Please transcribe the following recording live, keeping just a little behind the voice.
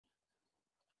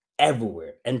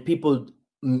everywhere, and people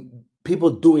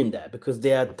doing that, because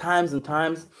there are times and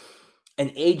times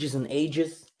and ages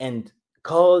and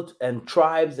cult and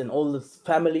tribes and all the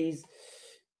families.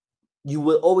 You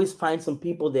will always find some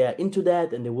people that are into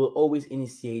that, and they will always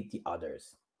initiate the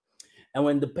others. And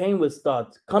when the pain will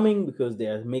start coming because they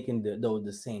are making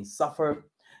the saints suffer,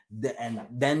 and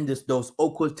then those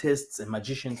occultists and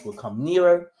magicians will come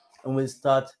nearer and will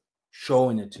start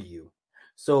showing it to you.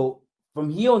 So from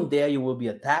here on there, you will be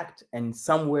attacked, and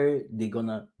somewhere they're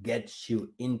gonna get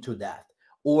you into that,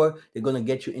 or they're gonna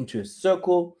get you into a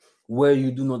circle where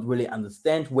you do not really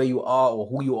understand where you are or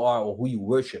who you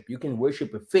worship. You can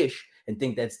worship a fish and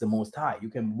think that's the Most High. You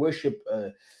can worship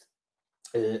a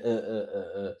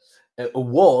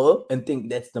wall and think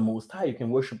that's the Most High. You can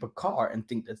worship a car and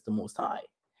think that's the Most High.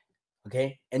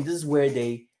 Okay, and this is where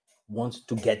they want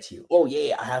to get you. Oh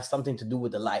yeah, I have something to do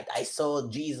with the light. I saw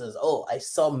Jesus. Oh, I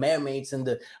saw mermaids in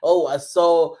the. Oh, I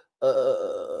saw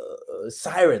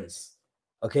sirens.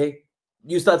 Okay,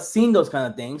 you start seeing those kind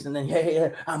of things, and then yeah,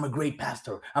 I'm a great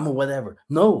pastor. I'm a whatever.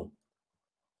 No,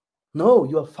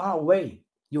 you are far away.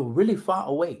 You're really far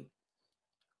away.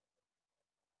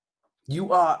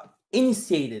 You are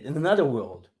initiated in another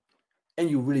world, and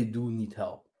you really do need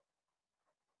help.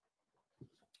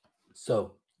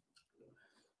 So,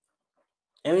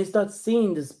 and we start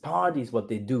seeing these parties, what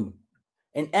they do,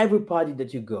 and every party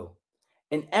that you go,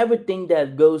 and everything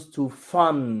that goes to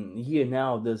fun here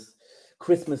now, this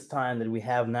Christmas time that we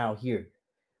have now here,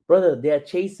 brother, they are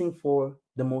chasing for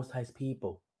the Most High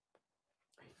people.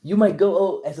 You might go,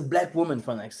 oh, as a black woman,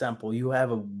 for an example, you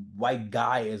have a white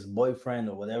guy as boyfriend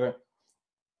or whatever,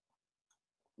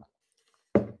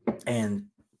 and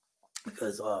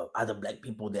because other black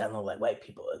people, they are not like white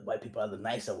people. White people are the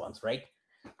nicer ones, right?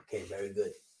 Okay, very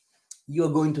good.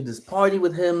 You're going to this party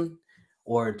with him,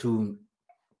 or to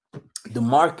the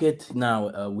market.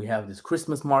 Now we have these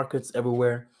Christmas markets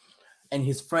everywhere, and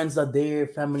his friends are there,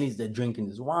 families, they're drinking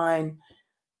this wine.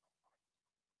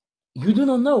 You do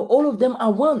not know, all of them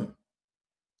are one,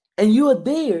 and you are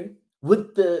there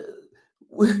with the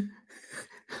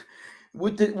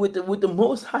with, with the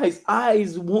Most High's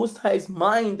eyes, Most High's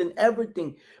mind, and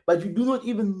everything, but you do not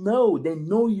even know. They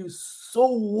know you so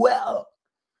well,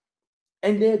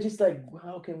 and they're just like,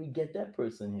 how can we get that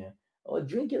person here? Oh,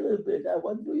 drink a little bit.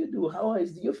 What do you do? How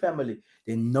is your family?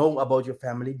 They know about your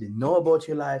family. They know about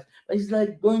your life. But it's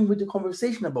like going with the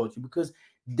conversation about you, because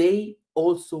they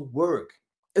also work.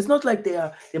 It's not like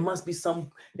they must be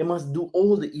they must do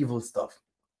all the evil stuff.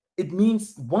 It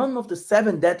means one of the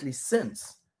 7 deadly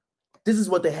sins. This is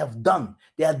what they have done.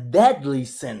 They are deadly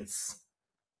sins.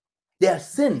 There are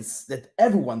sins that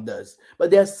everyone does,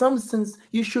 but there are some sins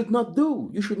you should not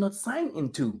do, you should not sign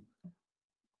into.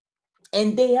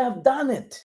 And they have done it.